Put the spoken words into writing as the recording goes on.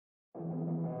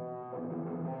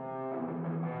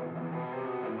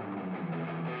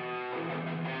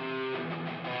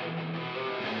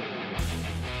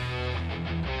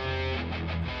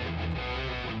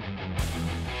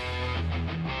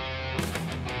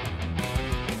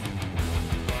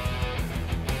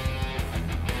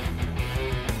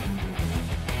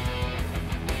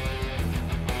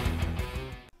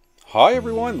Hi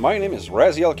everyone, my name is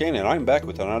Rosewell and I'm back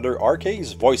with another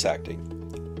Arcade's voice acting.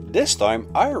 This time,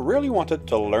 I really wanted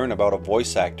to learn about a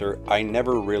voice actor I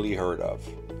never really heard of.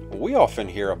 We often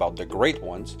hear about the great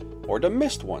ones, or the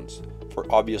missed ones, for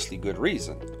obviously good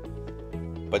reason.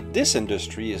 But this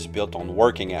industry is built on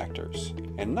working actors,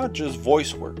 and not just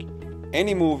voice work.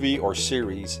 Any movie or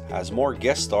series has more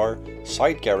guest star,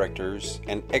 side characters,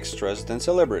 and extras than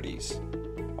celebrities.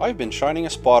 I've been shining a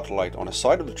spotlight on a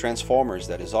side of the Transformers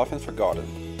that is often forgotten,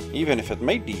 even if it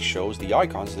made these shows the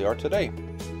icons they are today.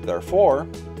 Therefore,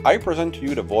 I present to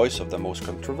you the voice of the most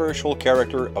controversial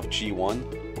character of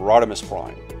G1, Rodimus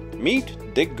Prime.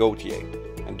 Meet Dick Gautier,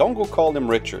 and don't go call him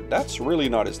Richard, that's really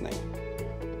not his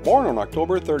name. Born on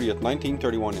October 30th,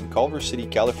 1931 in Culver City,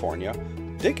 California,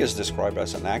 Dick is described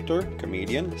as an actor,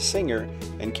 comedian, singer,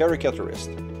 and caricaturist.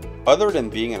 Other than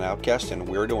being an outcast and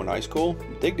weirdo in high school,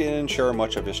 Dick didn't share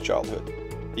much of his childhood.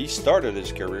 He started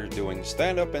his career doing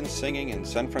stand-up and singing in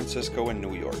San Francisco and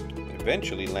New York,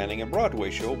 eventually landing a Broadway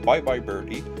show, Bye Bye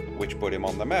Birdie, which put him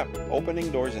on the map,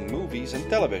 opening doors in movies and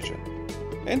television.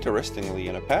 Interestingly,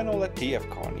 in a panel at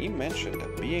TFCon, he mentioned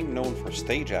that being known for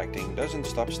stage acting doesn't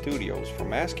stop studios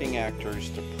from asking actors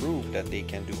to prove that they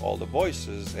can do all the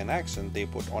voices and accent they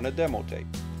put on a demo tape.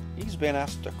 He's been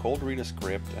asked to cold read a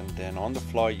script and then on the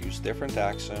fly use different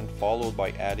accent, followed by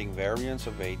adding variants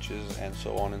of ages and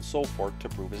so on and so forth to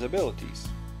prove his abilities.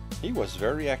 He was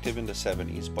very active in the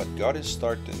 70s but got his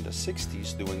start in the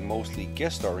 60s doing mostly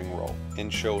guest starring roles in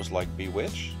shows like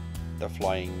Bewitched, The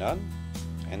Flying Nun,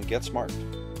 and Get Smart.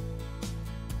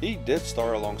 He did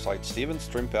star alongside Steven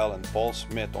Strimpell and Paul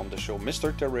Smith on the show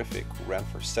Mr. Terrific, who ran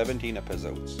for 17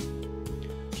 episodes.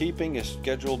 Keeping his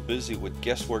schedule busy with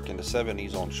guest work in the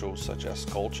 70s on shows such as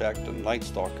Kolchak the Night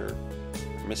Stalker,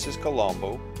 Mrs.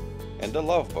 Colombo, and The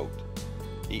Love Boat.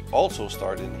 He also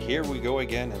starred in Here We Go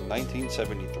Again in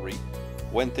 1973,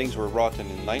 When Things Were Rotten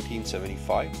in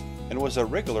 1975, and was a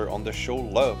regular on the show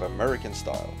Love American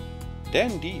Style.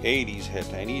 Then the 80s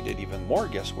hit and he did even more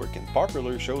guest work in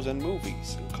popular shows and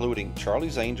movies, including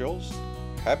Charlie's Angels,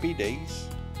 Happy Days,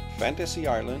 Fantasy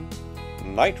Island,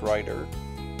 Knight Rider,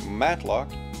 Matlock,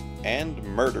 and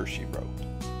Murder, She Wrote.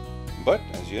 But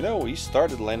as you know, he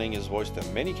started lending his voice to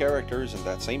many characters in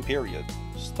that same period,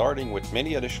 starting with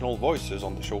many additional voices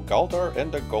on the show Galtar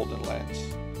and the Golden Lands.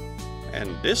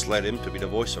 And this led him to be the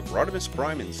voice of Rodimus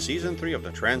Prime in Season 3 of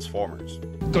the Transformers.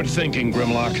 Good thinking,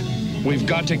 Grimlock. We've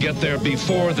got to get there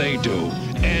before they do,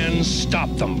 and stop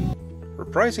them.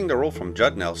 Reprising the role from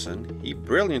Judd Nelson, he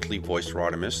brilliantly voiced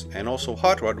Rodimus and also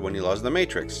Hot Rod when he lost the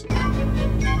Matrix.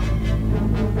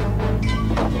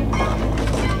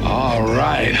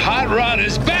 Alright, Hot Rod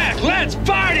is back! Let's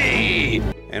party!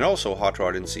 And also Hot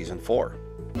Rod in Season 4.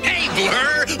 Hey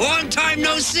Blur! Long time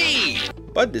no see!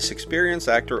 But this experienced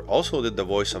actor also did the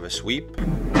voice of a sweep,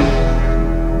 Long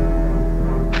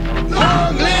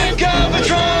live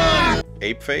Galvatron!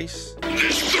 Apeface,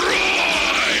 Destroy!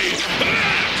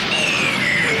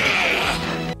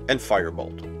 and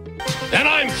Firebolt. And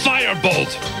I'm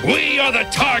Firebolt! We are the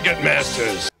Target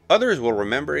Masters! Others will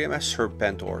remember him as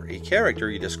Serpentor, a character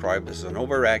he described as an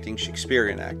overacting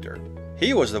Shakespearean actor.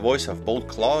 He was the voice of both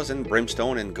Claws and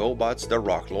Brimstone in GoBots the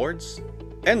Rock Lords,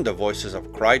 and the voices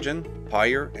of Krygen,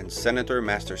 Pyre, and Senator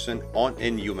Masterson on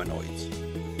Inhumanoids.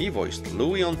 He voiced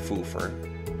Louie on Foofer,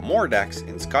 Mordax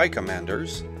in Sky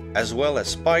Commanders, as well as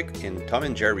Spike in Tom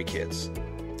and Jerry Kids.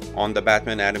 On the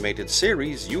Batman animated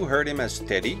series, you heard him as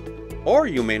Teddy, or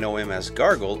you may know him as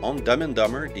Gargle on Dumb and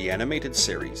Dumber, the animated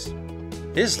series.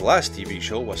 His last TV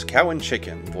show was Cow and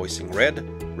Chicken, voicing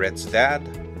Red, Red's dad,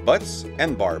 Butts,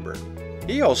 and Barber.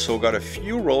 He also got a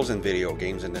few roles in video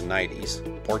games in the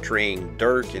 90s, portraying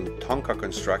Dirk in Tonka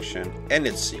Construction and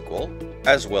its sequel,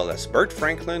 as well as Bert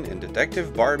Franklin in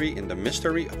Detective Barbie in The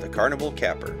Mystery of the Carnival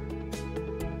Capper.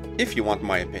 If you want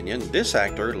my opinion, this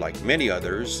actor, like many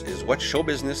others, is what show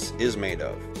business is made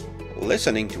of.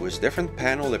 Listening to his different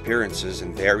panel appearances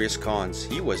in various cons,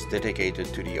 he was dedicated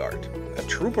to the art. A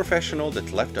true professional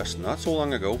that left us not so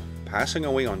long ago, passing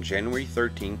away on January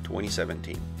 13,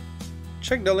 2017.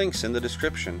 Check the links in the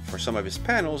description for some of his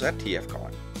panels at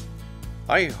TFCon.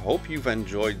 I hope you've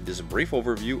enjoyed this brief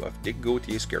overview of Dick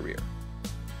Gautier's career.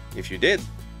 If you did,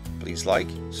 please like,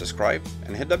 subscribe,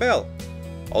 and hit the bell.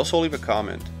 Also leave a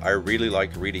comment, I really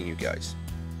like reading you guys.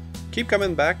 Keep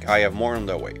coming back, I have more on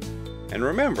the way. And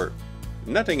remember,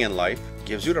 nothing in life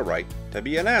gives you the right to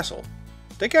be an asshole.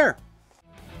 Take care!